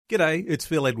G'day, it's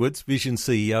Phil Edwards, Vision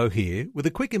CEO here, with a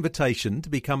quick invitation to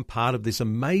become part of this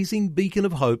amazing beacon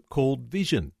of hope called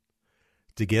Vision.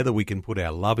 Together we can put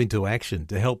our love into action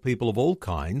to help people of all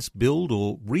kinds build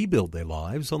or rebuild their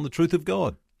lives on the truth of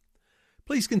God.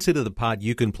 Please consider the part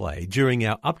you can play during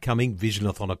our upcoming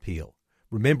Visionathon appeal,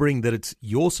 remembering that it's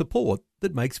your support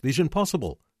that makes Vision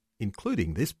possible,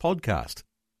 including this podcast.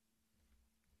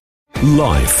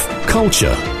 Life,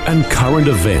 culture, and current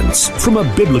events from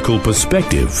a biblical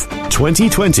perspective.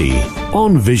 2020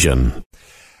 on Vision.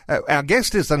 Our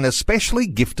guest is an especially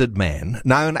gifted man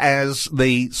known as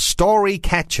the story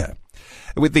catcher,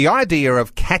 with the idea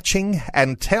of catching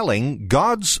and telling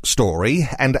God's story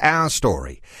and our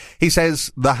story. He says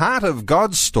the heart of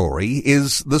God's story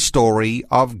is the story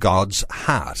of God's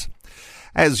heart.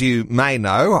 As you may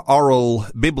know, oral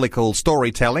biblical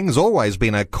storytelling has always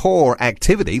been a core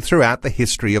activity throughout the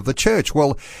history of the church.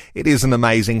 Well, it is an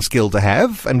amazing skill to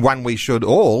have, and one we should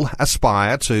all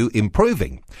aspire to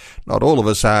improving. Not all of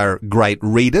us are great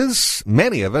readers.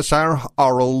 Many of us are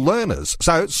oral learners.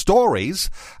 So stories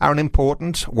are an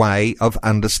important way of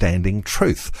understanding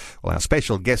truth. Well, our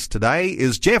special guest today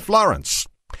is Jeff Lawrence.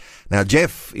 Now,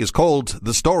 Jeff is called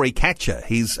the story catcher.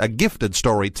 He's a gifted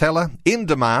storyteller in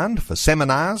demand for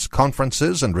seminars,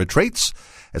 conferences and retreats,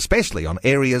 especially on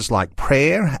areas like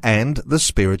prayer and the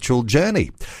spiritual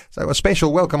journey. So a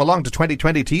special welcome along to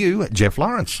 2020 to you, Jeff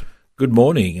Lawrence. Good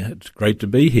morning. It's great to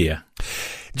be here.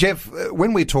 Jeff,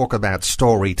 when we talk about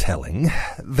storytelling,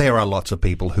 there are lots of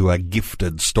people who are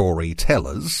gifted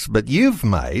storytellers, but you've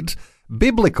made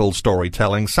biblical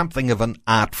storytelling something of an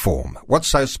art form. What's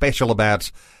so special about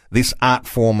this art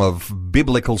form of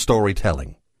biblical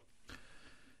storytelling?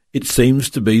 It seems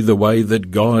to be the way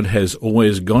that God has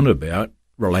always gone about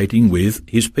relating with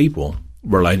his people,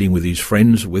 relating with his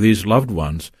friends, with his loved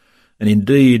ones. And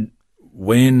indeed,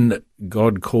 when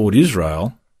God called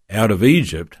Israel out of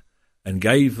Egypt and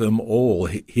gave them all,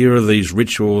 here are these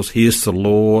rituals, here's the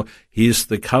law, here's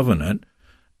the covenant,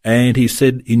 and he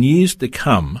said, in years to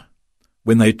come,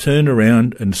 when they turn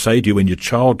around and say to you, when your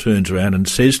child turns around and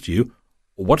says to you,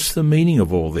 what's the meaning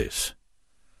of all this?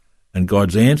 And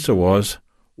God's answer was,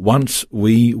 once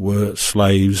we were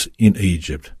slaves in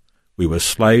Egypt. We were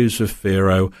slaves of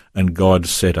Pharaoh, and God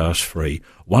set us free.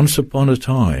 Once upon a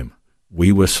time,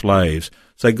 we were slaves.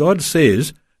 So God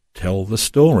says, tell the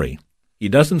story. He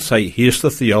doesn't say, here's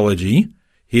the theology,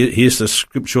 here's the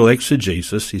scriptural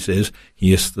exegesis. He says,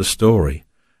 here's the story.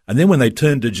 And then when they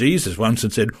turned to Jesus once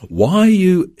and said, why are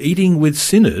you eating with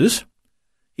sinners?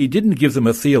 He didn't give them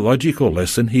a theological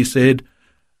lesson. He said,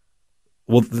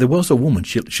 well, there was a woman,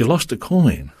 she lost a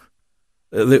coin.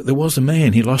 There was a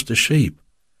man, he lost a sheep.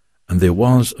 And there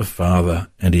was a father,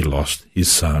 and he lost his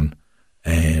son.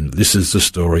 And this is the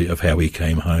story of how he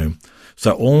came home.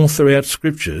 So all throughout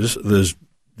Scriptures, there's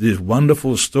this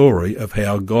wonderful story of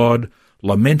how God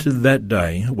lamented that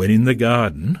day when in the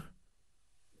garden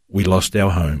we lost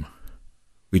our home.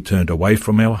 We turned away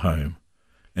from our home.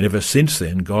 And ever since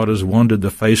then, God has wandered the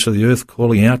face of the earth,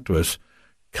 calling out to us,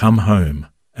 come home,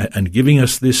 and giving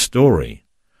us this story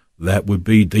that would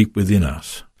be deep within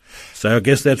us. So I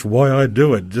guess that's why I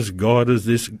do it. Just God is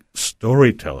this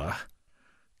storyteller,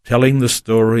 telling the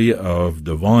story of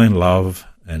divine love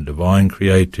and divine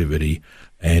creativity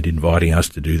and inviting us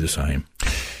to do the same.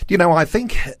 You know, I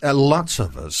think lots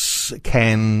of us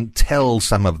can tell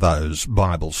some of those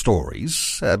Bible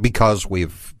stories because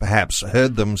we've perhaps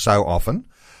heard them so often.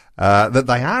 That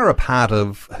they are a part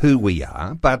of who we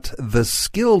are, but the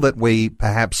skill that we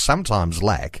perhaps sometimes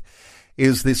lack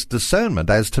is this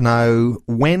discernment as to know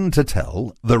when to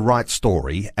tell the right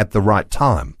story at the right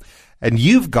time. And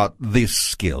you've got this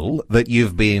skill that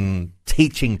you've been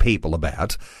teaching people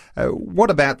about.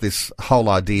 What about this whole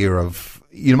idea of,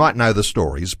 you might know the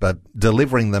stories, but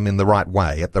delivering them in the right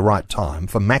way at the right time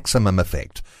for maximum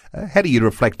effect? How do you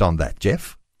reflect on that,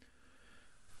 Jeff?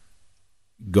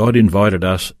 God invited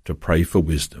us to pray for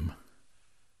wisdom,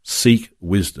 seek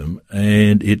wisdom,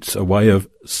 and it's a way of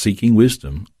seeking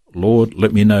wisdom. Lord,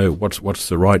 let me know what's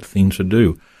the right thing to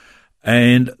do.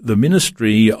 And the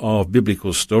ministry of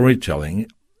biblical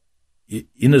storytelling,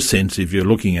 in a sense, if you're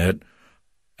looking at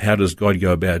how does God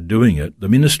go about doing it, the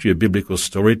ministry of biblical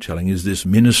storytelling is this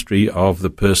ministry of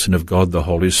the person of God, the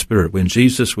Holy Spirit. When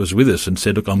Jesus was with us and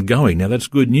said, look, I'm going. Now that's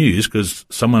good news because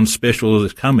someone special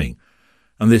is coming.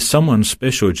 And there's someone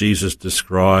special Jesus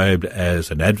described as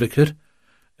an advocate,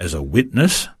 as a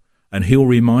witness, and he'll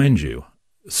remind you.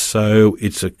 So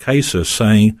it's a case of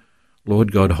saying,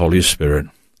 Lord God, Holy Spirit,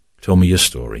 tell me your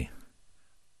story.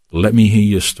 Let me hear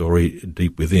your story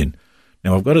deep within.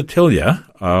 Now, I've got to tell you,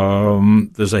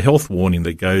 there's a health warning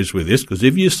that goes with this, because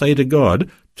if you say to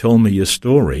God, tell me your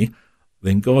story,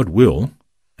 then God will,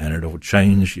 and it will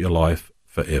change your life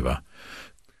forever.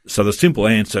 So the simple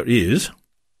answer is,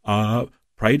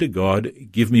 pray to God,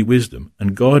 give me wisdom.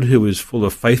 And God, who is full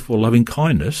of faithful, loving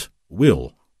kindness,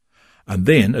 will. And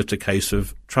then it's a case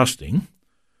of trusting.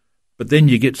 But then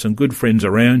you get some good friends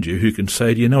around you who can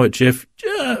say, do you know what, Jeff,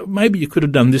 maybe you could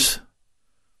have done this.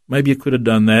 Maybe you could have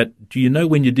done that. Do you know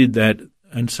when you did that?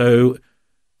 And so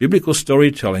biblical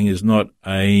storytelling is not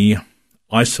a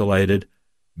isolated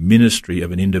ministry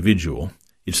of an individual.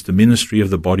 It's the ministry of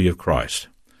the body of Christ.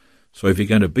 So if you're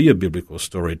going to be a biblical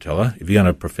storyteller, if you're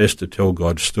going to profess to tell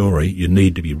God's story, you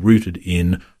need to be rooted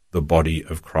in the body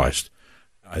of Christ.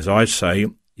 As I say,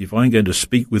 if I'm going to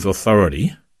speak with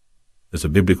authority as a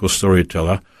biblical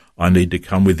storyteller, I need to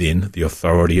come within the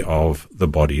authority of the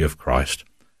body of Christ.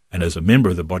 And as a member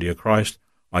of the body of Christ,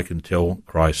 I can tell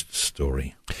Christ's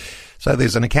story. So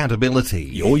there's an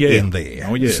accountability in there.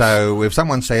 Oh, yes. So if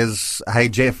someone says, hey,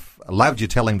 Jeff, I loved you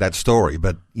telling that story,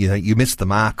 but you missed the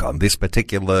mark on this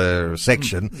particular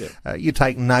section, you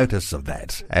take notice of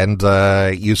that and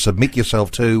you submit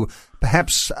yourself to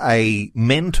perhaps a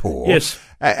mentor. Yes.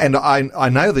 And I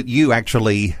know that you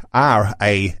actually are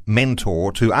a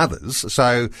mentor to others.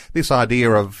 So this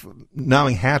idea of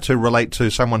knowing how to relate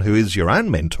to someone who is your own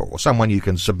mentor, someone you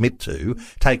can submit to,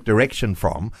 take direction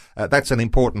from, that's an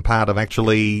important part of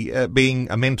actually being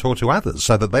a mentor to others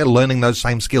so that they're learning those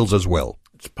same skills as well.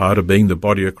 It's part of being the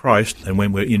body of Christ. And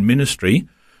when we're in ministry,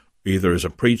 either as a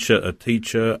preacher, a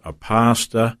teacher, a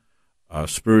pastor, a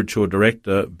spiritual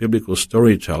director, biblical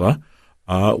storyteller,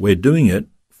 we're doing it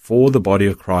for the body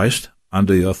of Christ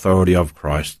under the authority of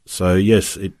Christ. So,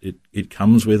 yes, it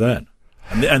comes with that.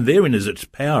 And therein is its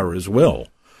power as well,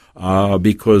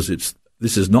 because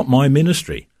this is not my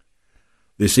ministry.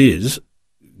 This is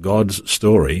God's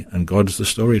story, and God's the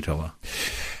storyteller.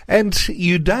 And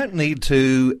you don't need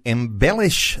to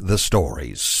embellish the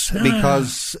stories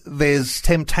because there's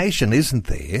temptation, isn't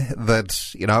there, that,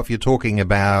 if you're talking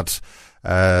about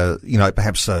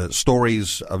perhaps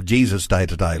stories of Jesus'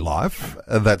 day-to-day life,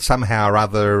 that somehow or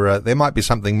other there might be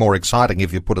something more exciting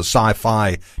if you put a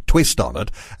sci-fi twist on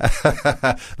it,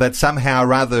 that somehow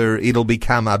or other it'll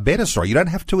become a better story. You don't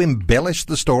have to embellish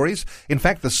the stories. In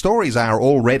fact, the stories are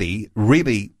already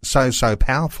really so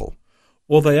powerful.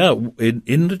 Well, they are.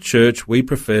 In the church, we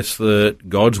profess that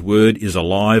God's word is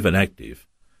alive and active.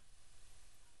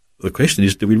 The question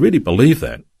is, do we really believe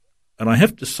that? And I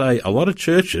have to say, a lot of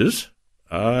churches,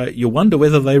 you wonder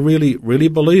whether they really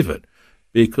believe it,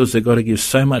 because they've got to give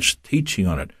so much teaching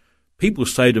on it. People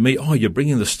say to me, oh, you're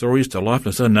bringing the stories to life.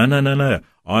 And I say, no.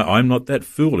 I'm not that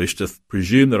foolish to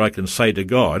presume that I can say to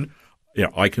God,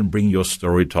 I can bring your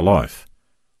story to life.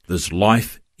 There's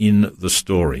life in the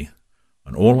story.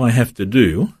 And all I have to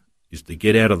do is to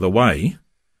get out of the way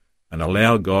and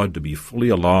allow God to be fully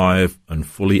alive and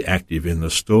fully active in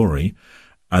the story.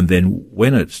 And then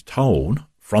when it's told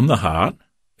from the heart,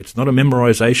 it's not a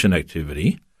memorization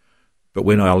activity, but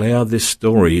when I allow this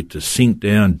story to sink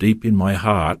down deep in my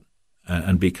heart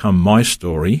and become my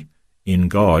story in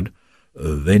God,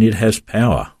 then it has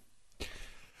power.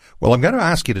 Well, I'm going to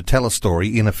ask you to tell a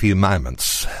story in a few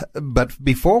moments. But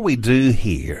before we do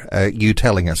hear you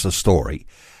telling us a story,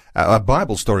 a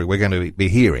Bible story we're going to be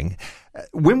hearing,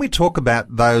 when we talk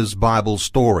about those Bible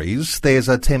stories, there's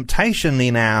a temptation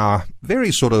in our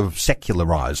very sort of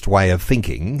secularized way of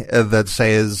thinking that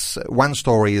says one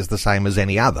story is the same as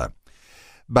any other.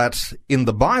 But in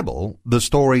the Bible, the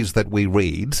stories that we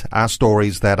read are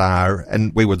stories that are,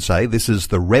 and we would say this is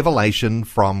the revelation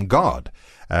from God.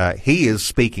 He is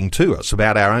speaking to us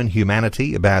about our own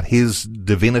humanity, about his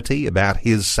divinity, about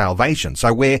his salvation.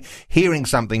 So we're hearing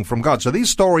something from God. So these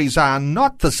stories are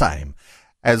not the same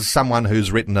as someone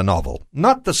who's written a novel,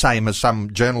 not the same as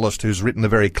some journalist who's written a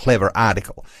very clever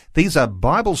article. These are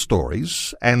Bible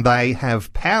stories, and they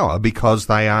have power because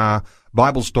they are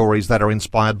Bible stories that are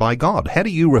inspired by God. How do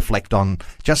you reflect on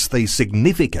just the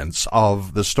significance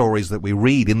of the stories that we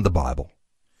read in the Bible?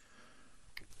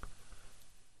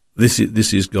 This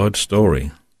is God's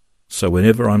story. So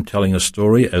whenever I'm telling a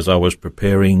story, as I was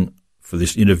preparing for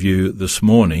this interview this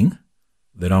morning,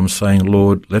 then I'm saying,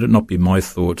 Lord, let it not be my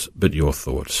thoughts, but your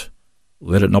thoughts.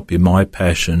 Let it not be my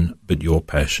passion, but your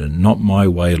passion. Not my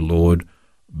way, Lord,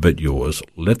 but yours.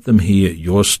 Let them hear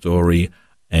your story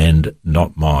and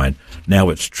not mine. Now,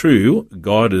 it's true,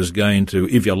 God is going to,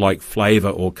 if you like, flavour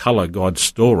or colour God's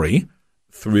story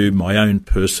through my own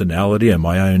personality and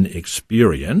my own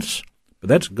experience, but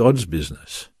that's God's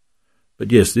business.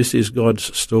 But yes, this is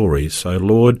God's story. So,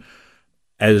 Lord,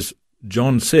 as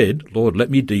John said, Lord, let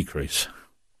me decrease.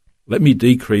 Let me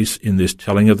decrease in this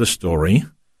telling of the story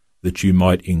that you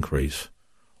might increase.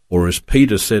 Or as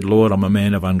Peter said, Lord, I'm a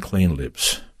man of unclean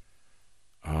lips.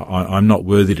 I'm not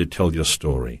worthy to tell your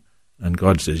story. And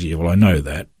God says, yeah, well, I know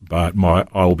that, but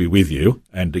I'll be with you,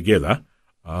 and together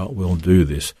we'll do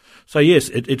this. So yes,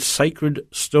 it's sacred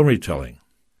storytelling.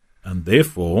 And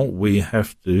therefore we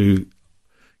have to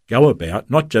go about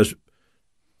not just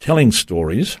telling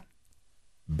stories,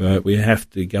 but we have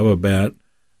to go about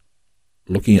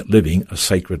looking at living a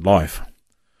sacred life.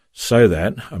 So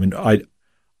that,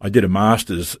 I did a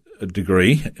master's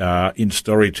degree in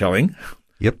storytelling.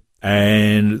 Yep.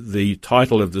 And the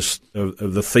title of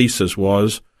the thesis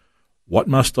was, "What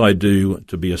must I do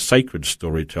to be a sacred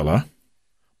storyteller,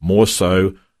 more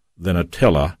so than a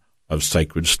teller of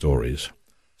sacred stories?"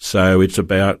 So it's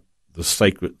about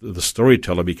the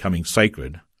storyteller becoming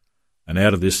sacred, and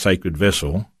out of this sacred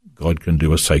vessel, God can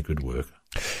do a sacred work.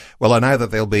 Well, I know that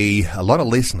there'll be a lot of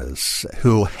listeners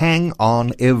who'll hang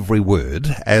on every word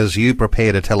as you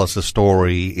prepare to tell us a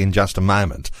story in just a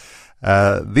moment.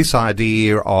 This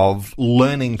idea of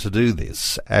learning to do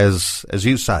this, as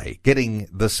you say, getting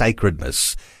the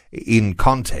sacredness in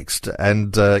context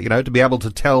and, to be able to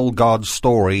tell God's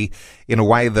story in a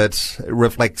way that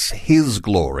reflects His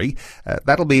glory,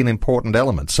 that'll be an important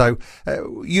element. So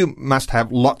you must have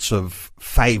lots of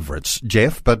favourites,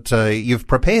 Jeff, but you've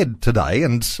prepared today,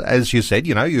 and as you said,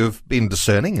 you've been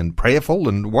discerning and prayerful,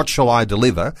 and what shall I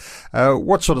deliver?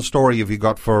 What sort of story have you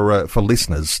got for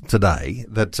listeners today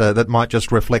that might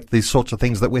just reflect these sorts of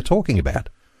things that we're talking about?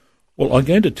 Well, I'm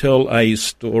going to tell a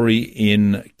story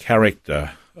in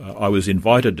character. I was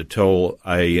invited to tell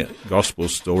a gospel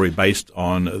story based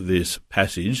on this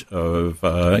passage of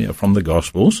from the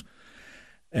Gospels.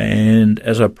 And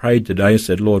as I prayed today, I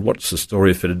said, Lord, what's the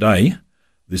story for today?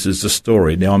 This is the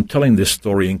story. Now, I'm telling this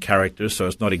story in character, so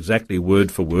it's not exactly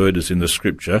word for word as in the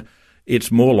Scripture. It's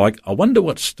more like, I wonder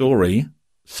what story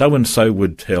so-and-so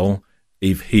would tell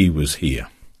if he was here.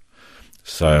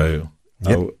 So...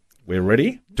 Yep. We're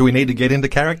ready? Do we need to get into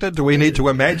character? Do we need to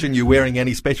imagine you wearing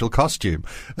any special costume?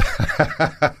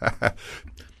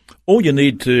 All you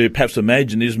need to perhaps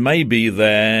imagine is maybe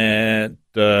that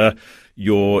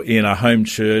you're in a home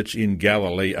church in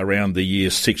Galilee around the year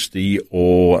 60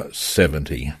 or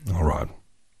 70. All right.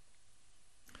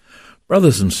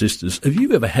 Brothers and sisters, have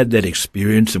you ever had that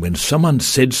experience when someone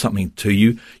said something to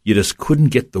you, you just couldn't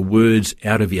get the words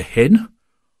out of your head?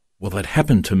 Well, that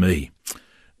happened to me.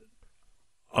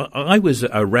 I was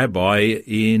a rabbi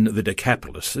in the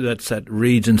Decapolis. That's that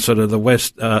region, sort of the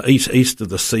west, east of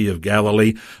the Sea of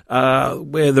Galilee,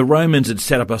 where the Romans had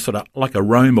set up a sort of like a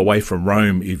Rome away from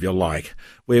Rome, if you like,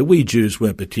 where we Jews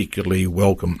weren't particularly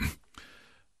welcome.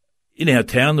 In our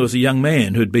town, there was a young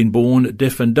man who had been born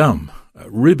deaf and dumb.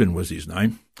 Reuben was his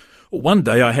name. One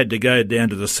day I had to go down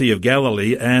to the Sea of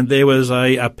Galilee, and there was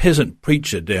a peasant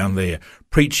preacher down there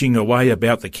preaching away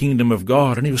about the kingdom of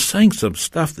God, and he was saying some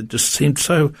stuff that just seemed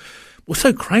so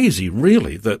crazy,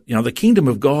 really, that, the kingdom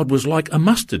of God was like a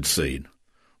mustard seed.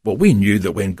 Well, we knew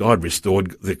that when God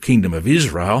restored the kingdom of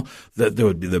Israel, that there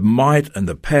would be the might and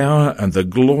the power and the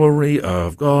glory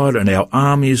of God, and our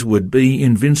armies would be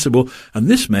invincible. And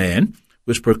this man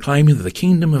was proclaiming that the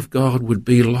kingdom of God would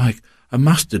be like a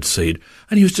mustard seed.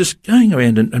 And he was just going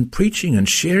around and preaching and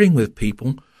sharing with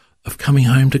people of coming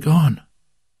home to God.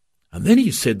 And then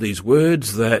he said these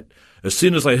words that as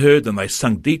soon as I heard them, they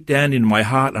sunk deep down in my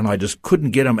heart, and I just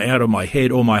couldn't get them out of my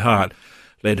head or my heart.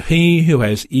 Let he who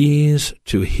has ears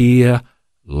to hear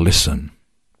listen.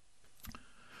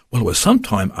 Well, it was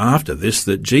sometime after this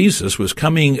that Jesus was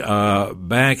coming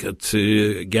back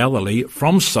to Galilee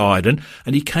from Sidon,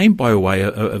 and he came by way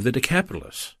of the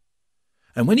Decapolis.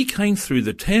 And when he came through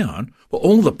the town, well,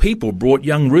 all the people brought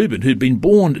young Reuben, who'd been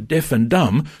born deaf and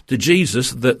dumb, to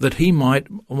Jesus that he might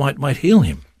heal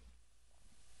him.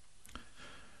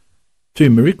 2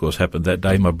 miracles happened that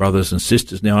day, my brothers and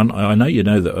sisters. Now, I know you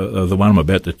know the one I'm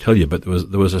about to tell you, but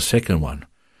there was a second one.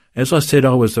 As I said,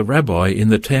 I was the rabbi in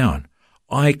the town.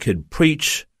 I could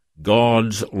preach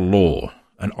God's law,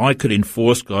 and I could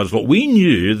enforce God's law. We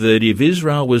knew that if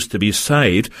Israel was to be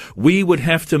saved, we would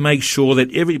have to make sure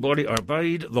that everybody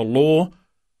obeyed the law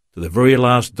to the very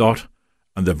last dot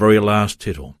and the very last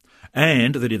tittle.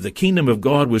 And that if the kingdom of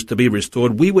God was to be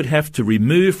restored, we would have to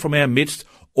remove from our midst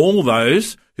all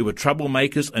those who were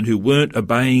troublemakers and who weren't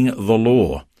obeying the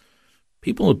law.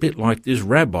 People a bit like this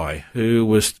rabbi who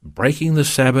was breaking the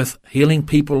Sabbath, healing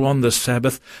people on the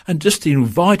Sabbath, and just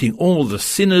inviting all the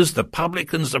sinners, the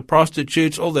publicans, the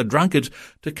prostitutes, all the drunkards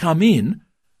to come in,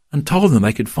 and told them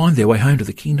they could find their way home to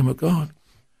the kingdom of God.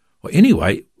 Well,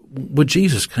 anyway,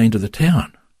 Jesus came to the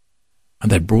town,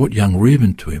 and they brought young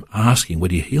Reuben to him, asking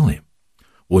would he heal him.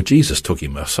 Well, Jesus took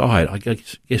him aside, I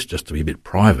guess just to be a bit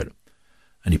private.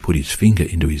 and he put his finger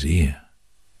into his ear,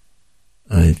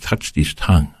 and he touched his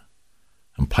tongue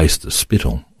and placed the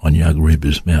spittle on young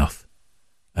Reuben's mouth,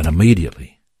 and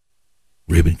immediately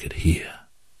Reuben could hear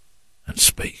and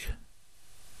speak.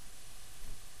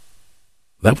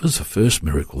 That was the first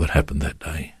miracle that happened that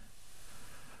day.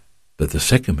 But the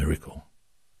second miracle,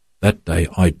 that day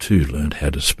I too learned how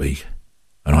to speak,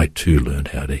 and I too learned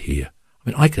how to hear. I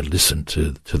mean, I could listen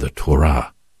to the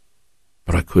Torah,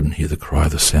 but I couldn't hear the cry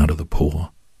of the sound of the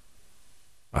poor.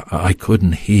 I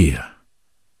couldn't hear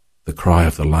the cry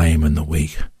of the lame and the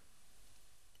weak.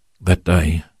 That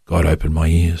day, God opened my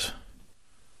ears.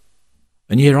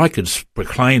 And yet I could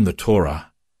proclaim the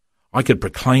Torah. I could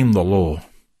proclaim the law.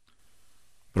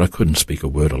 But I couldn't speak a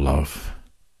word of love.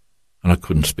 And I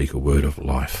couldn't speak a word of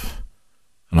life.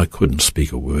 And I couldn't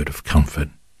speak a word of comfort.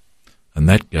 And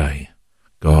that day,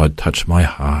 God touched my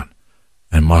heart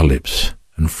and my lips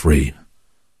and freed.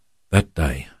 That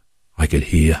day, I could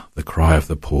hear the cry of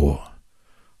the poor.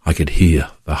 I could hear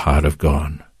the heart of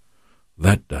God.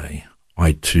 That day,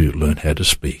 I too learned how to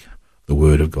speak the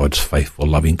word of God's faithful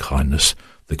loving kindness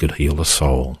that could heal a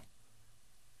soul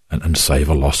and save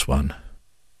a lost one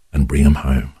and bring him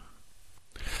home.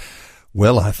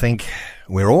 Well, I think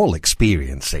we're all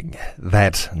experiencing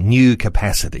that new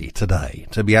capacity today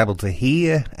to be able to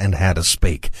hear and how to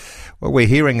speak. Well, we're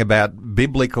hearing about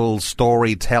biblical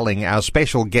storytelling. Our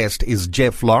special guest is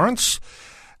Jeff Lawrence.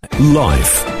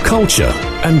 Life, culture,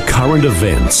 and current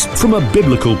events from a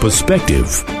biblical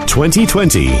perspective.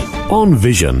 2020 on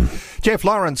Vision. Jeff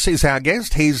Lawrence is our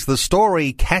guest. He's the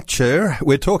story catcher.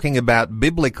 We're talking about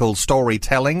biblical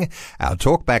storytelling. Our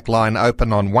talkback line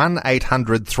open on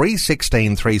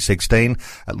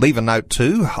 1-800-316-316. Leave a note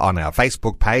too on our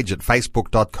Facebook page at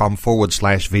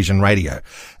facebook.com/Vision Radio.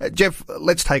 Jeff,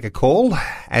 let's take a call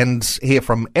and hear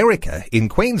from Erica in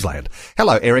Queensland.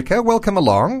 Hello, Erica. Welcome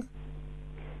along.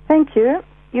 Thank you.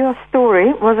 Your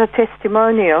story was a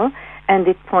testimonial and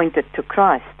it pointed to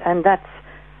Christ, and that's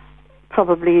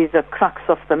probably the crux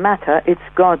of the matter. It's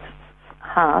God's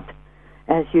heart,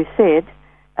 as you said,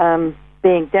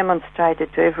 being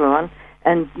demonstrated to everyone,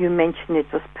 and you mentioned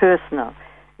it was personal.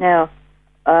 Now,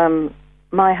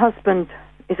 my husband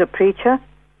is a preacher,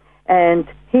 and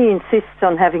he insists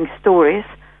on having stories.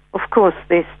 Of course,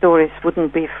 these stories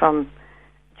wouldn't be from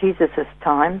Jesus'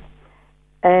 time,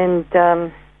 and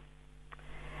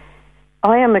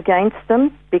I am against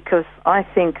them because I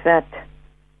think that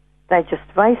they just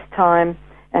waste time,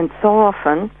 and so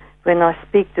often when I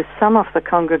speak to some of the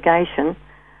congregation,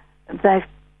 they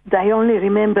only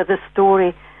remember the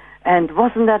story, and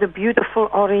wasn't that a beautiful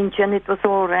orange and it was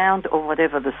all round, or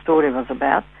whatever the story was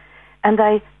about, and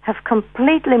they have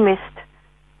completely missed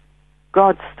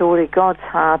God's story, God's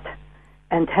heart,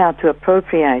 and how to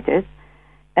appropriate it.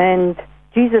 And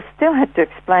Jesus still had to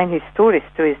explain his stories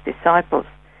to his disciples.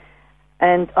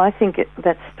 And I think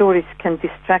that stories can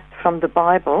distract from the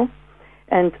Bible.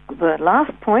 And the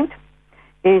last point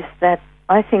is that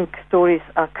I think stories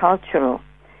are cultural,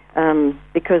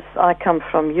 because I come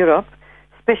from Europe,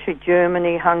 especially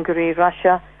Germany, Hungary,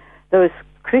 Russia. Those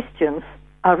Christians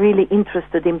are really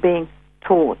interested in being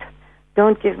taught.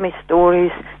 Don't give me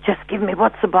stories, just give me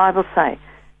what's the Bible say.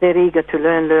 They're eager to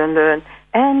learn,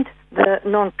 and the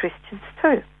non-Christians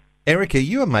too. Erica,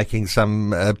 you are making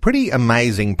some pretty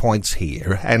amazing points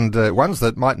here, and ones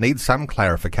that might need some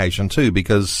clarification too,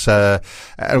 because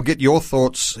I'll get your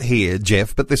thoughts here,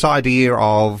 Jeff, but this idea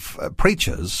of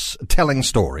preachers telling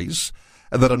stories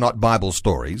that are not Bible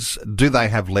stories, do they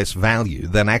have less value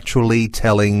than actually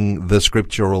telling the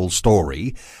scriptural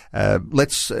story?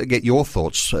 Let's get your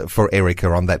thoughts for Erica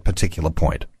on that particular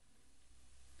point.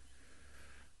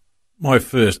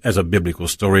 As a biblical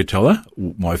storyteller,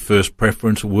 my first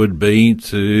preference would be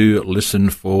to listen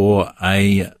for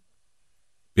a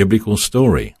biblical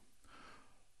story.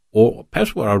 Or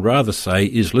perhaps what I'd rather say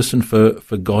is listen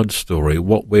for God's story.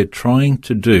 What we're trying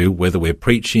to do, whether we're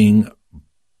preaching,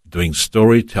 doing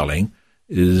storytelling,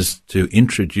 is to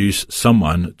introduce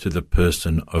someone to the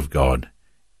person of God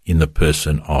in the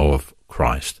person of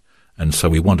Christ. And so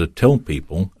we want to tell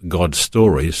people God's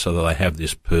stories so that they have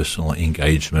this personal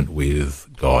engagement with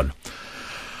God.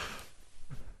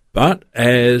 But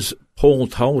as Paul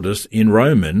told us in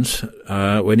Romans,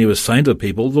 when he was saying to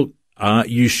people, look,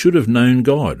 you should have known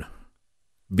God,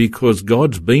 because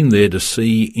God's been there to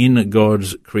see in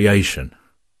God's creation.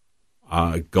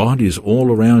 God is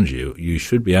all around you. You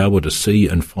should be able to see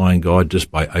and find God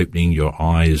just by opening your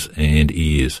eyes and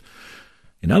ears.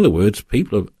 In other words,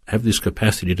 people have this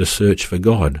capacity to search for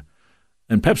God.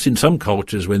 And perhaps in some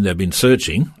cultures, when they've been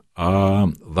searching,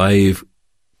 they've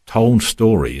told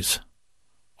stories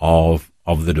of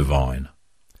the divine.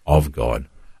 of God.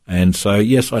 And so,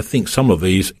 yes, I think some of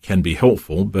these can be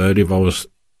helpful, but if I was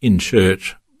in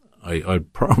church,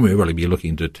 I'd primarily be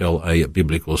looking to tell a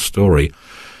biblical story.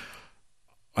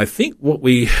 I think what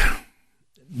we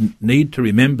need to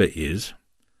remember is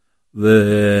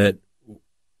that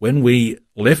when we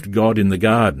left God in the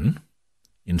garden,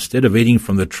 instead of eating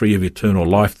from the tree of eternal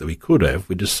life that we could have,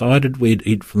 we decided we'd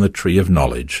eat from the tree of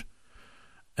knowledge.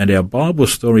 And our Bible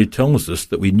story tells us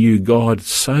that we knew God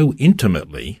so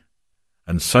intimately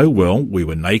and so well. We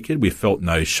were naked, we felt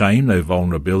no shame, no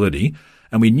vulnerability,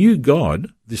 and we knew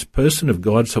God, this person of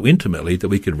God, so intimately that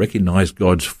we could recognize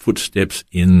God's footsteps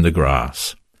in the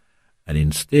grass. And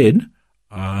instead,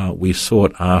 we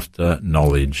sought after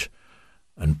knowledge.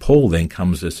 And Paul then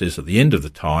comes and says, at the end of the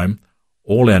time,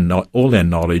 all our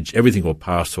knowledge, everything will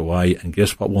pass away, and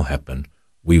guess what will happen?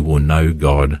 We will know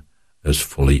God as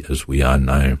fully as we are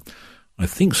known. I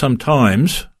think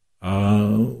sometimes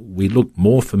we look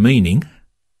more for meaning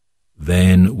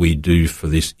than we do for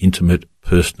this intimate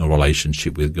personal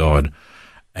relationship with God.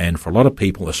 And for a lot of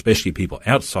people, especially people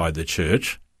outside the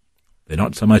church, they're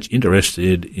not so much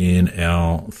interested in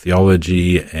our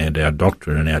theology and our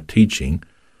doctrine and our teaching.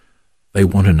 They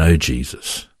want to know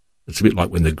Jesus. It's a bit like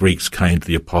when the Greeks came to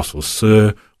the apostles,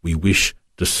 "Sir, we wish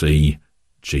to see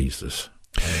Jesus."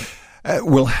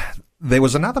 Well, there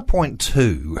was another point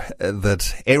too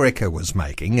that Erica was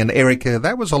making, and Erica,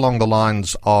 that was along the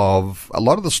lines of a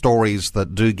lot of the stories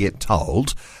that do get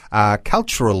told are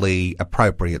culturally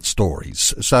appropriate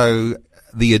stories. So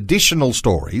the additional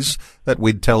stories that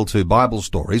we'd tell to Bible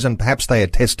stories, and perhaps they are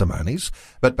testimonies,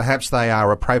 but perhaps they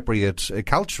are appropriate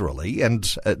culturally,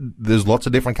 and there's lots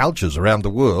of different cultures around the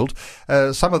world.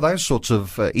 Some of those sorts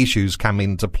of issues come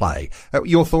into play.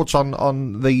 Your thoughts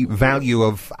on the value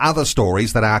of other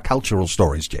stories that are cultural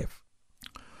stories, Jeff?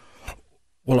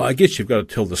 Well, I guess you've got to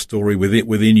tell the story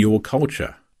within your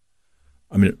culture.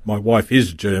 I mean, my wife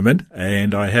is German,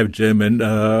 and I have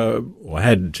I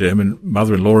had German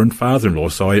mother-in-law and father-in-law,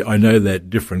 so I know that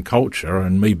different culture,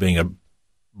 and me being a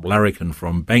larrikin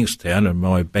from Bankstown and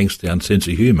my Bankstown sense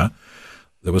of humour,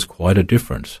 there was quite a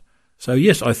difference. So,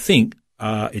 yes, I think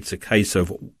it's a case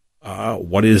of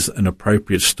what is an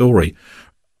appropriate story.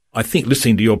 I think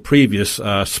listening to your previous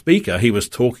speaker, he was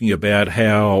talking about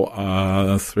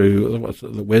how through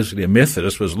the Wesleyan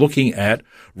Methodist was looking at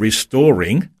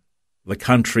restoring the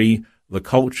country, the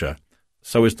culture.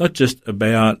 So it's not just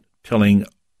about telling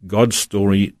God's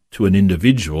story to an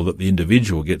individual, that the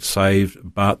individual gets saved,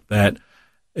 but that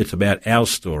it's about our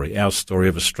story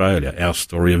of Australia, our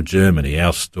story of Germany,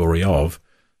 our story of.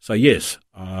 So yes,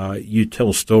 you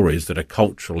tell stories that are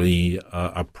culturally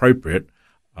appropriate,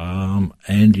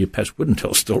 and you perhaps wouldn't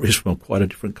tell stories from quite a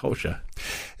different culture.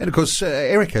 And of course,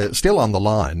 Erica, still on the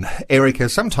line. Erica,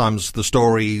 sometimes the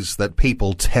stories that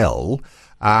people tell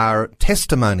are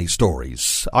testimony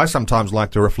stories. I sometimes like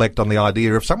to reflect on the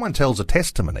idea if someone tells a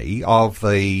testimony of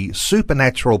the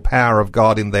supernatural power of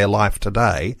God in their life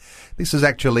today, this is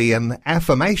actually an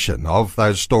affirmation of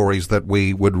those stories that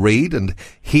we would read and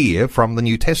hear from the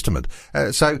New Testament.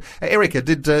 So, Erica,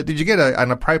 did you get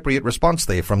an appropriate response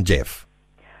there from Jeff?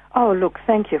 Oh, look,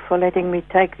 thank you for letting me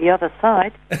take the other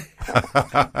side.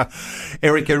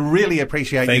 Erica, really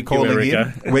appreciate you calling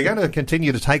in. We're going to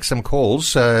continue to take some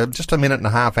calls, just a minute and a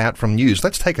half out from news.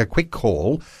 Let's take a quick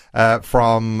call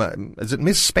from, is it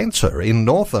Miss Spencer in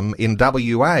Northam in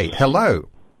WA? Hello.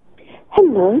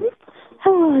 Hello.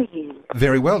 How are you?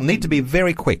 Very well. Need to be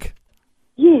very quick.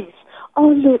 Yes. Oh,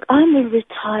 look, I'm a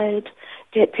retired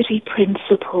deputy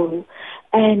principal,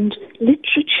 and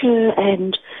literature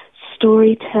and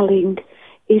storytelling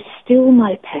is still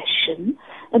my passion.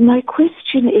 And my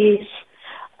question is,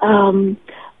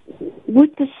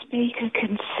 would the speaker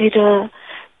consider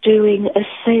doing a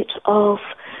set of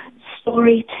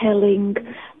storytelling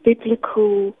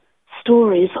biblical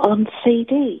stories on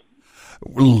CD?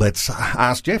 Well, let's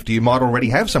ask Jeff. You might already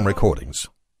have some recordings.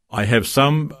 I have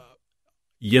some.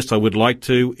 Yes, I would like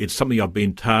to. It's something I've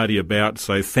been tardy about,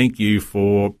 so thank you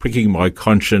for pricking my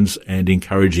conscience and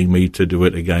encouraging me to do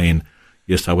it again.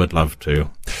 Yes, I would love to.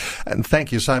 And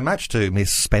thank you so much to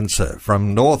Miss Spencer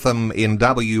from Northam in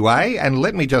WA. And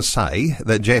let me just say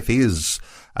that Jeff is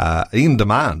in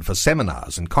demand for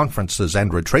seminars and conferences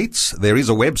and retreats. There is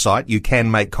a website. You can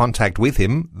make contact with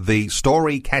him,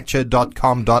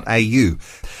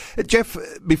 thestorycatcher.com.au. Jeff,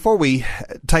 before we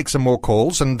take some more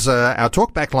calls, and our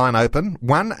talkback line open,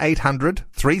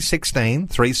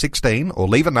 1-800-316-316, or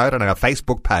leave a note on our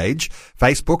Facebook page,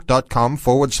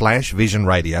 facebook.com/Vision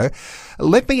Radio.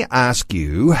 Let me ask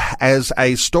you, as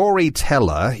a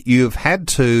storyteller, you've had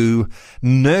to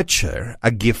nurture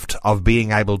a gift of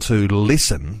being able to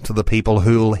listen to the people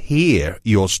who'll hear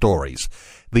your stories.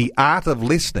 The art of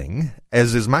listening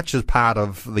is as much as part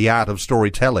of the art of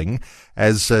storytelling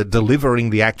as delivering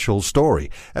the actual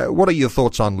story. What are your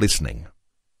thoughts on listening?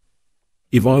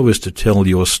 If I was to tell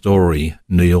your story,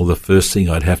 Neil, the first thing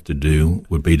I'd have to do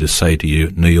would be to say to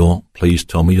you, Neil, please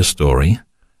tell me your story.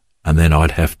 And then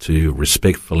I'd have to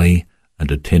respectfully and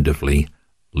attentively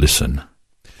listen.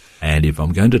 And if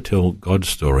I'm going to tell God's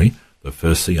story, the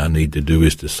first thing I need to do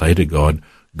is to say to God,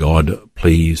 God,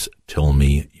 please tell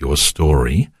me your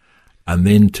story, and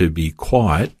then to be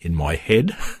quiet in my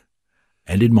head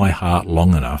and in my heart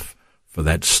long enough for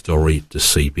that story to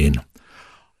seep in.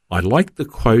 I like the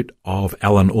quote of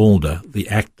Alan Alda, the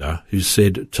actor, who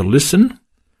said, to listen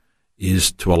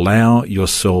is to allow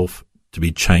yourself to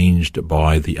be changed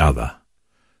by the other.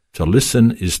 To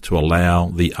listen is to allow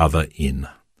the other in.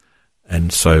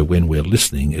 And so when we're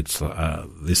listening, it's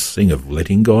this thing of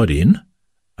letting God in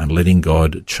and letting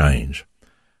God change.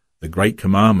 The Great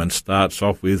Commandment starts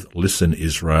off with, listen,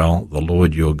 Israel, the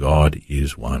Lord your God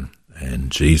is one.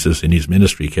 And Jesus in his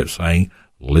ministry kept saying,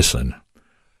 listen.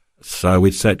 So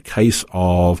it's that case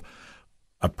of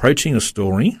approaching a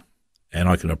story, and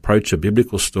I can approach a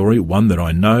biblical story, one that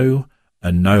I know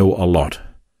and know a lot.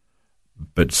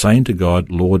 But saying to God,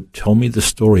 Lord, tell me the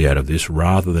story out of this,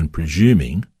 rather than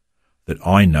presuming that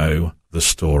I know the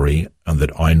story and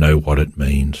that I know what it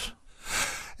means.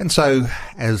 And so,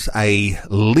 as a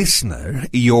listener,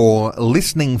 you're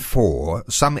listening for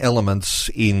some elements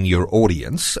in your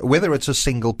audience, whether it's a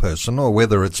single person or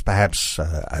whether it's perhaps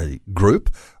a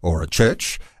group or a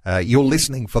church. You're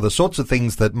listening for the sorts of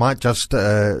things that might just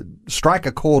strike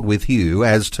a chord with you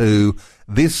as to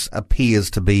this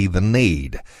appears to be the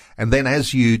need. And then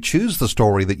as you choose the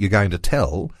story that you're going to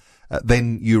tell,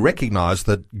 then you recognize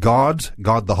that God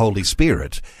the Holy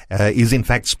Spirit, is in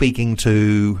fact speaking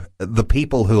to the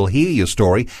people who'll hear your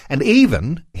story, and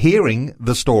even hearing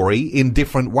the story in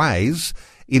different ways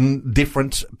in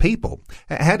different people.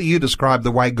 How do you describe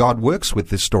the way God works with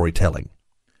this storytelling?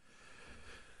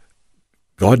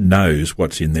 God knows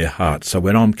what's in their heart. So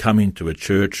when I'm coming to a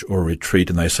church or a retreat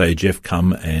and they say, Jeff,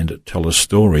 come and tell a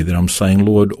story, then I'm saying,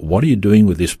 Lord, what are you doing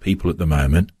with this people at the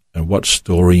moment? And what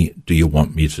story do you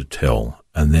want me to tell?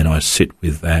 And then I sit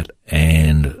with that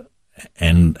and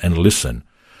listen.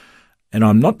 And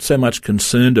I'm not so much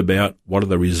concerned about what are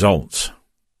the results.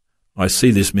 I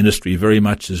see this ministry very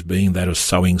much as being that of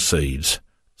sowing seeds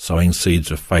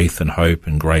of faith and hope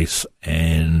and grace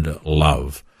and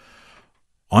love.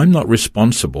 I'm not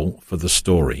responsible for the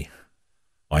story.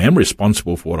 I am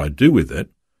responsible for what I do with it,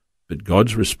 but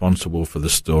God's responsible for the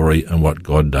story and what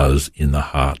God does in the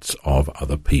hearts of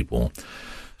other people.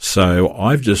 So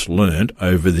I've just learned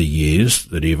over the years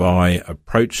that if I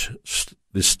approach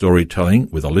this storytelling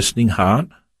with a listening heart,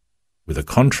 with a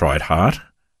contrite heart,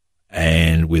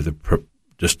 and with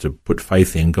just to put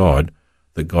faith in God,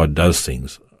 that God does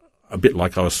things. A bit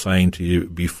like I was saying to you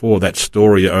before, that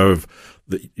story of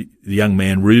the young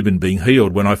man Reuben being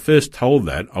healed. When I first told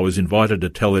that, I was invited to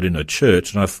tell it in a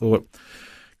church, and I thought,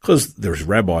 because the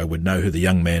rabbi would know who the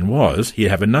young man was, he'd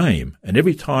have a name. And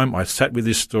every time I sat with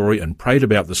this story and prayed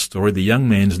about the story, the young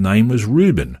man's name was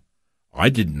Reuben. I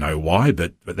didn't know why,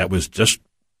 but that was just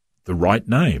the right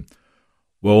name.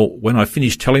 Well, when I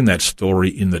finished telling that story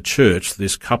in the church,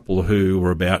 this couple who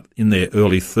were about in their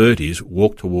early 30s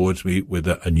walked towards me with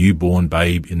a newborn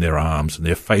babe in their arms, and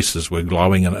their faces were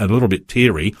glowing and a little bit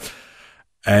teary.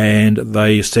 And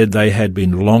they said they had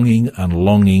been longing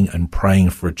and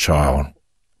praying for a child.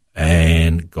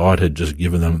 And God had just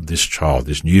given them this child,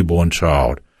 this newborn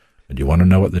child. And do you want to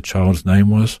know what the child's name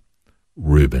was?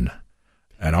 Reuben.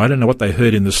 And I don't know what they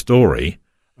heard in the story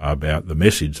about the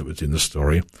message that was in the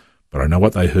story, but I know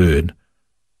what they heard.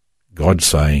 God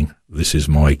saying, this is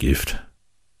my gift.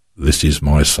 This is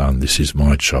my son. This is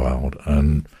my child.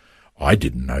 And I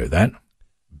didn't know that,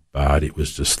 but it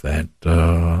was just that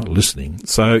listening.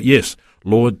 So, yes,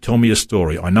 Lord, tell me a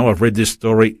story. I know I've read this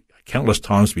story countless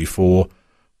times before,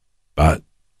 but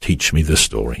teach me the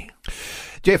story.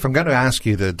 Jeff, I'm going to ask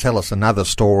you to tell us another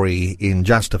story in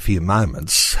just a few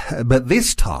moments. But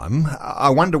this time, I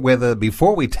wonder whether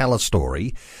before we tell a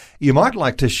story, you might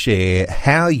like to share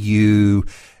how you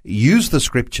use the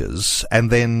scriptures and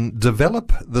then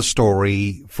develop the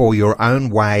story for your own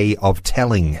way of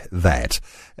telling that.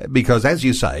 Because, as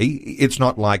you say, it's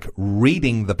not like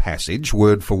reading the passage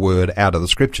word for word out of the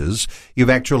scriptures. You've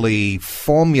actually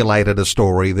formulated a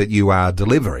story that you are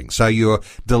delivering. So you're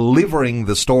delivering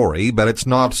the story, but it's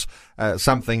not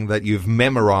something that you've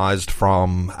memorized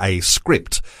from a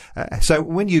script. So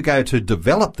when you go to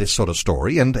develop this sort of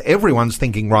story, and everyone's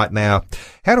thinking right now,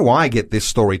 how do I get this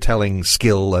storytelling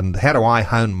skill, and how do I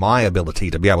hone my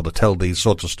ability to be able to tell these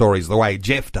sorts of stories the way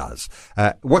Jeff does?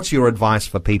 What's your advice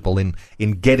for people in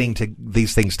getting to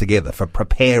these things together, for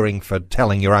preparing for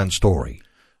telling your own story?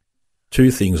 Two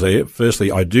things there.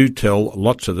 Firstly, I do tell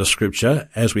lots of the scripture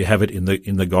as we have it in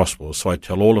the Gospels. So I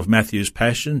tell all of Matthew's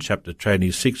Passion, chapter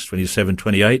 26, 27,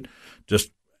 28,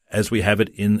 just as we have it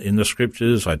in the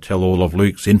scriptures. I tell all of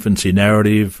Luke's infancy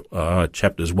narrative,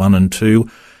 chapters 1 and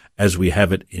 2, as we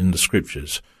have it in the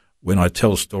scriptures. When I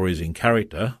tell stories in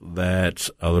character, that's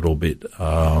a little bit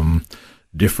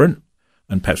different,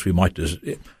 and perhaps we might just...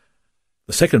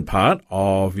 The second part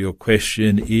of your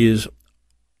question is,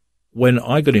 when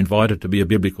I got invited to be a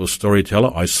biblical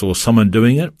storyteller, I saw someone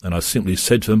doing it, and I simply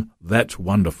said to them, "That's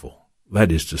wonderful.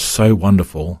 That is just so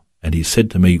wonderful." And he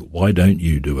said to me, "Why don't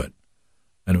you do it?"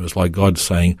 And it was like God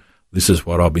saying, "This is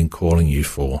what I've been calling you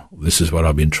for. This is what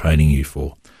I've been training you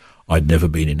for." I'd never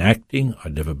been in acting.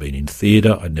 I'd never been in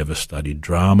theatre. I'd never studied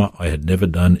drama. I had never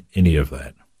done any of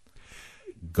that.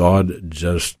 God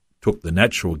just took the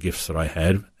natural gifts that I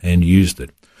had and used it.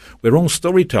 We're all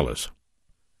storytellers.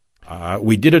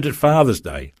 We did it at Father's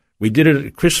Day. We did it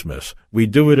at Christmas. We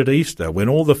do it at Easter. When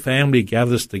all the family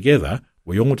gathers together,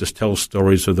 we all just tell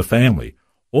stories of the family.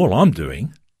 All I'm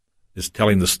doing is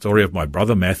telling the story of my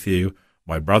brother Matthew,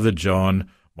 my brother John,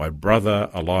 my brother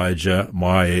Elijah,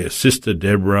 my sister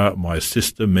Deborah, my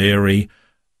sister Mary,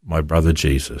 my brother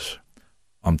Jesus.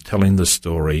 I'm telling the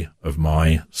story of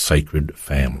my sacred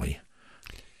family.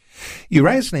 You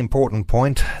raise an important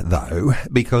point, though,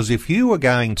 because if you were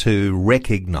going to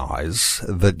recognise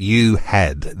that you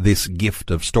had this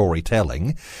gift of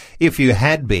storytelling, if you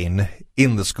had been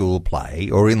in the school play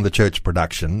or in the church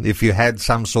production, if you had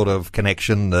some sort of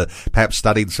connection, perhaps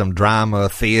studied some drama,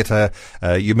 theatre,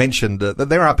 you mentioned that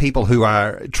there are people who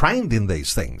are trained in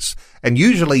these things. And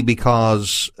usually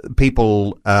because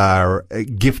people are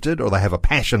gifted or they have a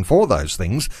passion for those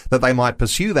things, that they might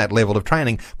pursue that level of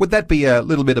training. Would that be a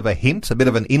little bit of a hint, a bit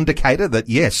of an indicator that,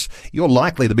 yes, you're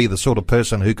likely to be the sort of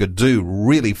person who could do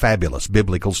really fabulous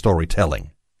biblical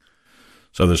storytelling?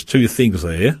 So there's two things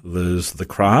there. There's the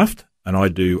craft, and I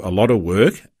do a lot of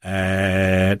work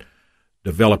at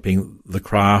developing the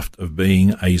craft of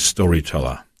being a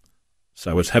storyteller.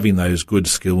 So it's having those good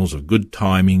skills of good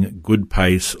timing, good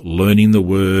pace, learning the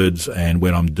words, and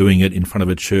when I'm doing it in front of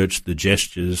a church, the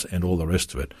gestures and all the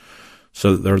rest of it.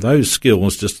 So there are those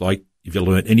skills, just like if you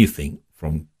learn anything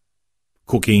from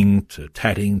cooking to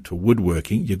tatting to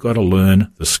woodworking, you've got to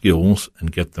learn the skills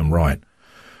and get them right.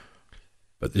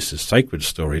 But this is sacred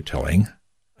storytelling,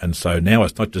 and so now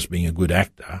it's not just being a good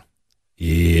actor,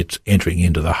 it's entering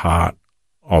into the heart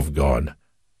of God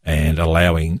and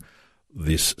allowing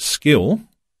this skill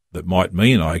that might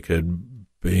mean I could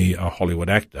be a Hollywood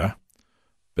actor,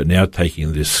 but now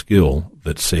taking this skill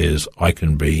that says I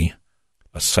can be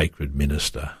a sacred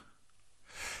minister.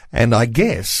 And I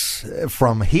guess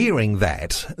from hearing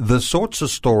that, the sorts of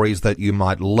stories that you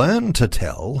might learn to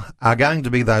tell are going to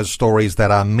be those stories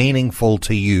that are meaningful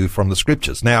to you from the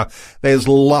scriptures. Now, there's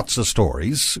lots of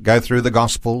stories. Go through the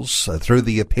Gospels, through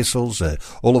the epistles,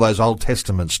 all of those Old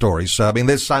Testament stories. So, I mean,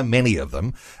 there's so many of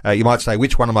them. You might say,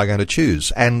 which one am I going to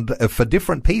choose? And for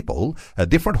different people,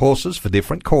 different horses for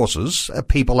different courses,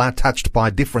 people are touched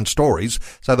by different stories.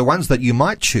 So the ones that you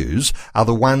might choose are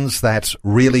the ones that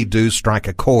really do strike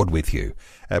a chord with you.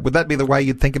 Would that be the way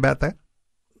you'd think about that?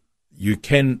 You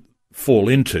can fall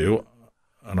into,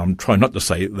 and I'm trying not to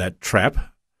say that trap,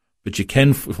 but you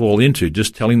can fall into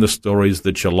just telling the stories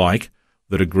that you like,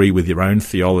 that agree with your own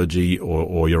theology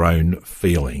or your own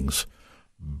feelings.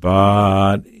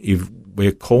 But if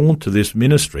we're called to this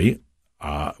ministry,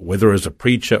 whether as a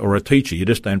preacher or a teacher, you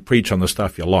just don't preach on the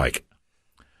stuff you like.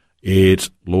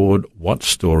 It's, Lord, what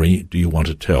story do you want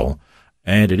to tell?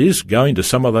 And it is going to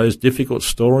some of those difficult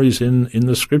stories in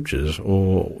the scriptures,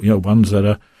 or ones that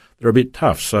are a bit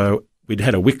tough. So we'd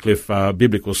had a Wycliffe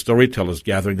biblical storytellers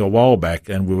gathering a while back,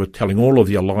 and we were telling all of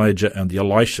the Elijah and the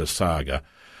Elisha saga.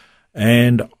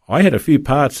 And I had a few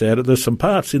parts out of there's some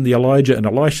parts in the Elijah and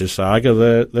Elisha saga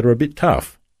that are a bit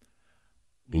tough.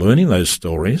 Learning those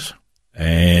stories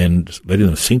and letting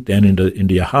them sink down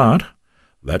into your heart,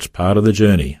 that's part of the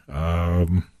journey.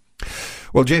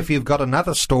 Well, Jeff, you've got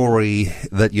another story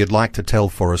that you'd like to tell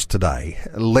for us today.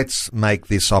 Let's make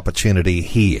this opportunity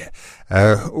here.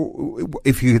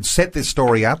 If you could set this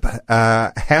story up,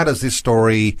 how does this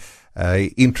story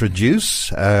introduce?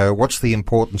 What's the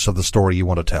importance of the story you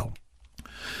want to tell?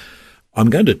 I'm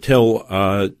going to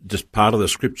tell just part of the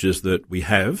scriptures that we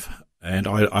have, and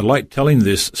I like telling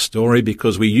this story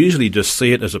because we usually just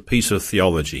see it as a piece of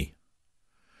theology.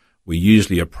 We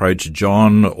usually approach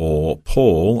John or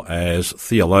Paul as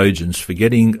theologians,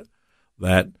 forgetting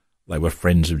that they were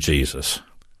friends of Jesus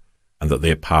and that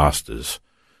they're pastors.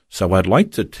 So I'd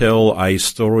like to tell a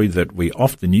story that we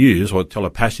often use, or tell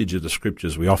a passage of the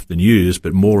scriptures we often use,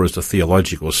 but more as a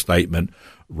theological statement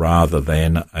rather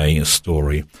than a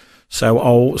story. So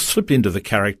I'll slip into the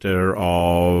character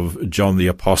of John the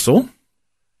Apostle,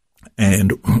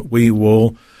 and we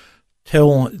will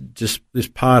tell just this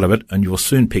part of it, and you'll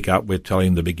soon pick up we're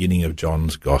telling the beginning of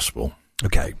John's Gospel.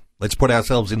 Okay, let's put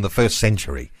ourselves in the first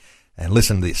century and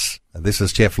listen to this. This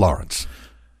is Jeff Lawrence.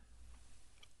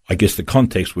 I guess the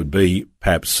context would be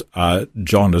perhaps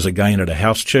John is again at a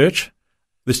house church,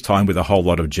 this time with a whole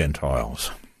lot of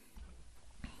Gentiles.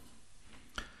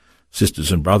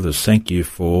 Sisters and brothers, thank you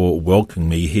for welcoming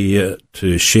me here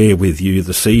to share with you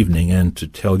this evening and to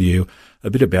tell you a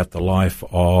bit about the life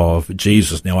of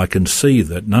Jesus. Now, I can see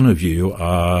that none of you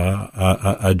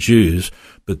are Jews,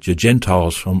 but you're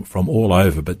Gentiles from all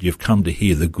over, but you've come to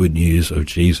hear the good news of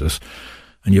Jesus.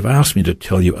 And you've asked me to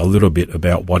tell you a little bit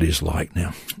about what he's like.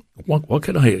 Now, what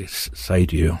could I say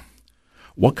to you?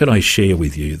 What could I share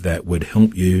with you that would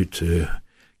help you to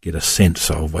get a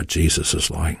sense of what Jesus is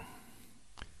like?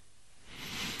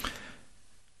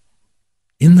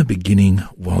 In the beginning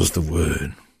was the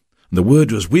Word. The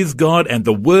Word was with God, and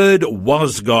the Word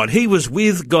was God. He was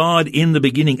with God in the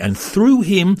beginning, and through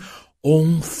him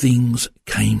all things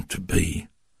came to be.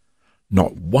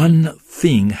 Not one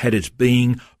thing had its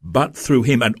being but through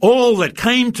him, and all that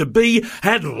came to be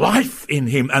had life in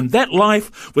him, and that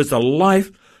life was the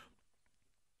life,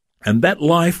 and that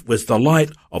life was the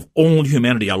light of all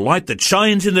humanity, a light that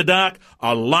shines in the dark,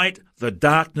 a light the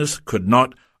darkness could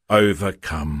not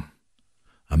overcome.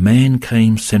 A man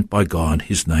came sent by God.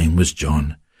 His name was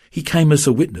John. He came as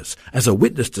a witness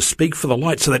to speak for the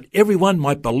light, so that everyone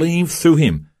might believe through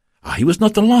him. He was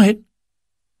not the light.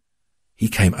 He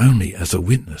came only as a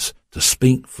witness to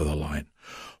speak for the light.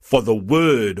 For the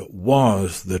Word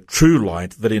was the true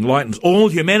light that enlightens all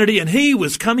humanity, and he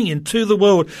was coming into the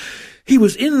world. He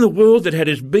was in the world that had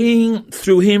his being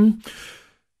through him,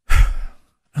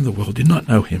 and the world did not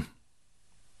know him.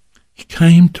 He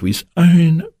came to his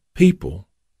own people,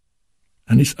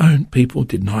 and his own people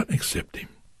did not accept him.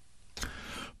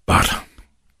 But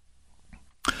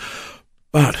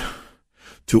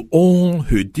to all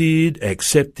who did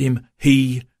accept him,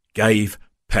 he gave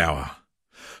power.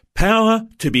 Power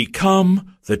to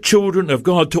become the children of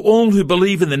God, to all who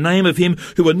believe in the name of him,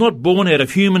 who were not born out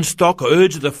of human stock or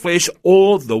urge of the flesh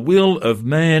or the will of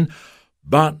man,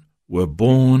 but were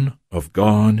born of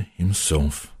God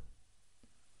himself.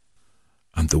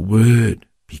 And the Word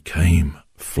became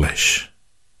flesh.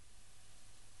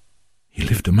 He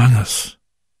lived among us,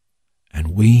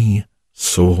 and we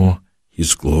saw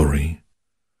his glory.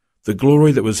 The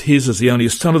glory that was his as the only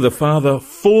Son of the Father,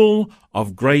 full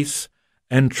of grace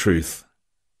and truth.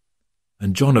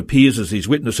 And John appears as his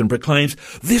witness and proclaims,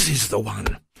 "This is the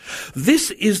one. This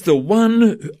is the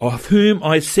one of whom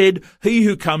I said, he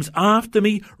who comes after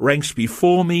me ranks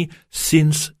before me,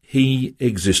 since he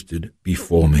existed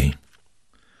before me."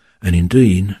 And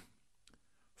indeed,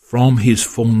 from his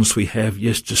fullness we have,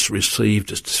 just received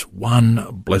just one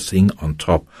blessing on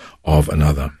top of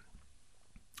another.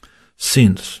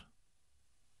 Since,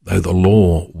 though the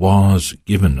law was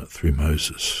given through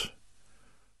Moses,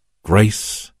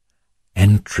 grace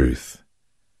and truth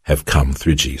have come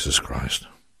through Jesus Christ.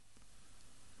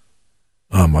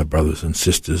 Oh, my brothers and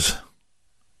sisters,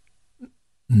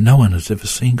 no one has ever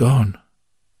seen God.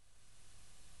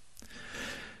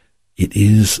 It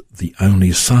is the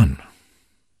only Son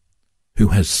who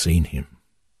has seen him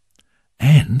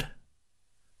and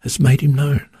has made him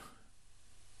known.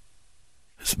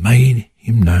 Has made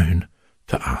him known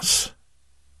to us,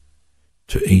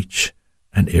 to each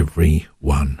and every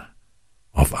one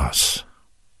of us.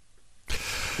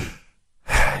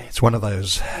 It's one of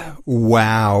those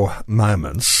wow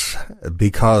moments,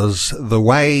 because the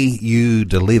way you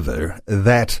deliver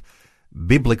that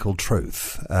biblical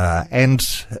truth, and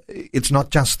it's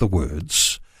not just the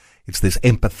words, it's this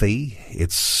empathy,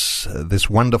 it's this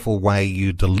wonderful way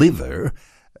you deliver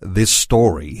this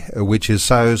story, which is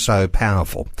so, so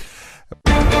powerful.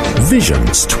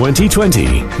 Visions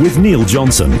 2020 with Neil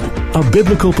Johnson. A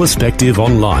biblical perspective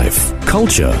on life,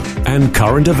 culture, and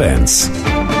current events.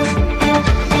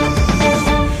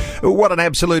 What an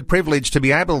absolute privilege to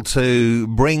be able to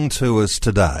bring to us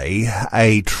today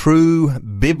a true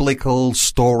biblical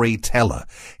storyteller.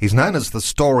 He's known as the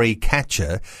story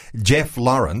catcher, Jeff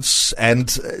Lawrence.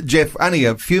 And Jeff, only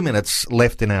a few minutes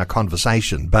left in our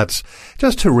conversation, but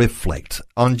just to reflect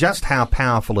on just how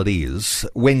powerful it is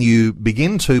when you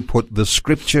begin to put the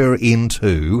scripture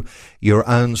into your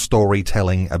own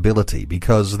storytelling ability,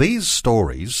 because these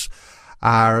stories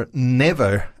are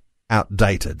never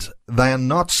outdated. They are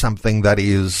not something that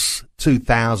is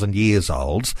 2,000 years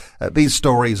old. These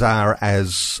stories are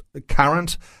as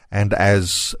current and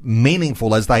as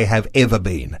meaningful as they have ever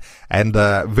been, and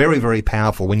very, very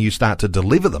powerful when you start to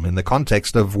deliver them in the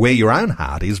context of where your own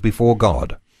heart is before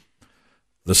God.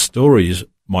 The stories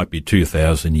might be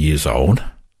 2,000 years old,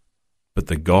 but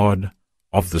the God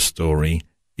of the story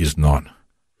is not.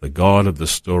 The God of the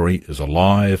story is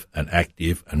alive and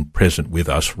active and present with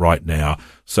us right now.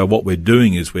 So what we're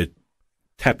doing is we're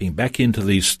tapping back into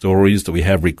these stories that we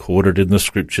have recorded in the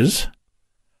scriptures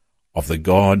of the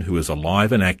God who is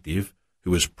alive and active,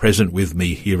 who is present with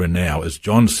me here and now. As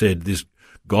John said, this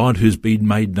God who's been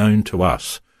made known to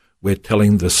us. We're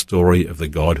telling the story of the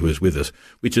God who is with us,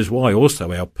 which is why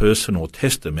also our personal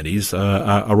testimonies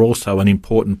are also an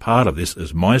important part of this,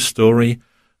 as my story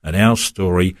and our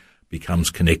story becomes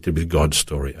connected with God's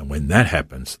story. And when that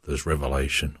happens, there's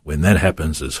revelation. When that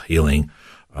happens, there's healing.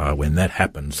 When that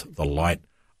happens, the light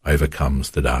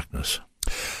overcomes the darkness.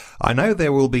 I know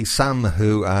there will be some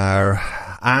who are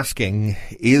asking,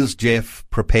 is Jeff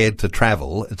prepared to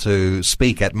travel to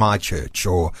speak at my church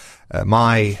or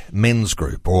my men's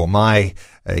group or my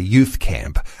youth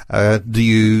camp? Do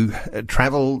you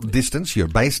travel distance? You're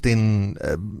based in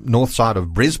north side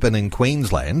of Brisbane in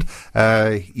Queensland.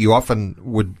 You often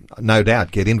would no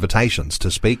doubt get invitations to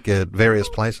speak at various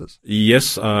places.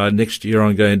 Yes, next year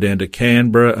I'm going down to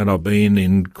Canberra, and I've been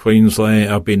in Queensland.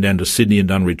 I've been down to Sydney and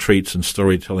done retreats and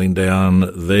storytelling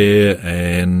down there,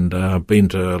 and I've been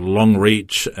to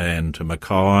Longreach and to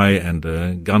Mackay and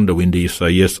to Gundawindi. So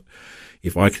yes,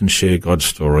 if I can share God's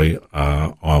story,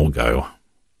 I'll go.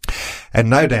 And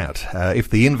no doubt, if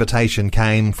the invitation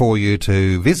came for you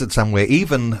to visit somewhere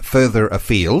even further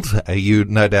afield, you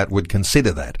no doubt would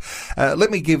consider that. Let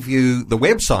me give you the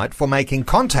website for making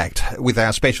contact with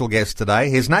our special guest today.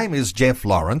 His name is Jeff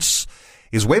Lawrence.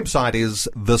 His website is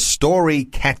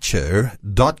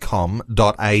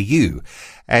thestorycatcher.com.au.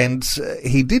 And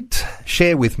he did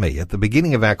share with me at the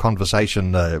beginning of our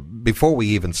conversation, before we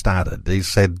even started, he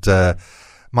said,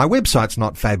 my website's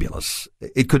not fabulous.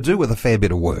 It could do with a fair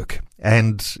bit of work.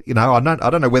 And, you know, I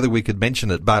don't know whether we could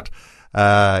mention it, but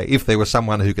if there was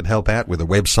someone who could help out with a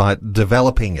website,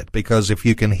 developing it, because if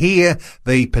you can hear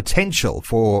the potential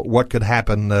for what could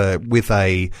happen with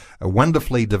a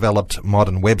wonderfully developed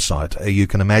modern website, you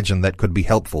can imagine that could be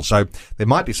helpful. So there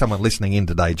might be someone listening in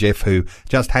today, Jeff, who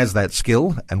just has that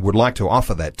skill and would like to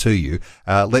offer that to you.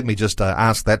 Let me just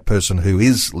ask that person who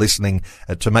is listening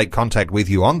to make contact with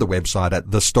you on the website at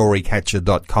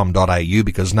thestorycatcher.com.au,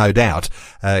 because no doubt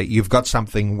you've got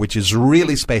something which is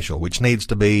really special, which needs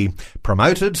to be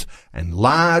promoted,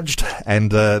 enlarged,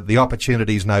 and the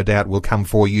opportunities no doubt will come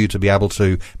for you to be able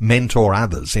to mentor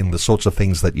others in the sorts of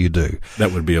things that you do.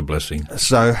 That would be a blessing.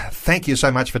 So thank you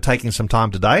so much for taking some time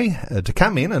today to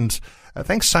come in, and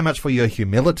thanks so much for your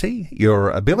humility, your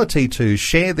ability to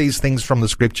share these things from the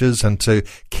scriptures and to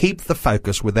keep the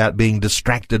focus without being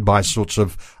distracted by sorts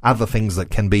of other things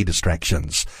that can be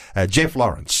distractions. Jeff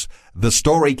Lawrence,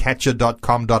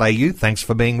 thestorycatcher.com.au. Thanks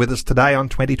for being with us today on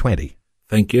 2020.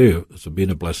 Thank you. It's been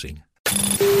a blessing.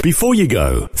 Before you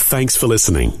go, thanks for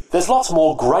listening. There's lots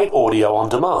more great audio on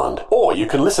demand, or you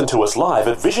can listen to us live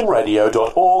at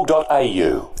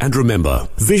visionradio.org.au. And remember,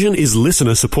 Vision is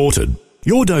listener supported.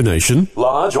 Your donation,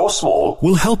 large or small,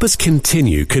 will help us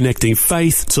continue connecting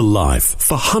faith to life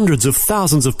for hundreds of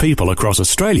thousands of people across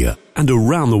Australia and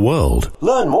around the world.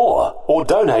 Learn more or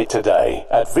donate today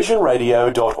at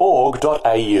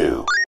visionradio.org.au.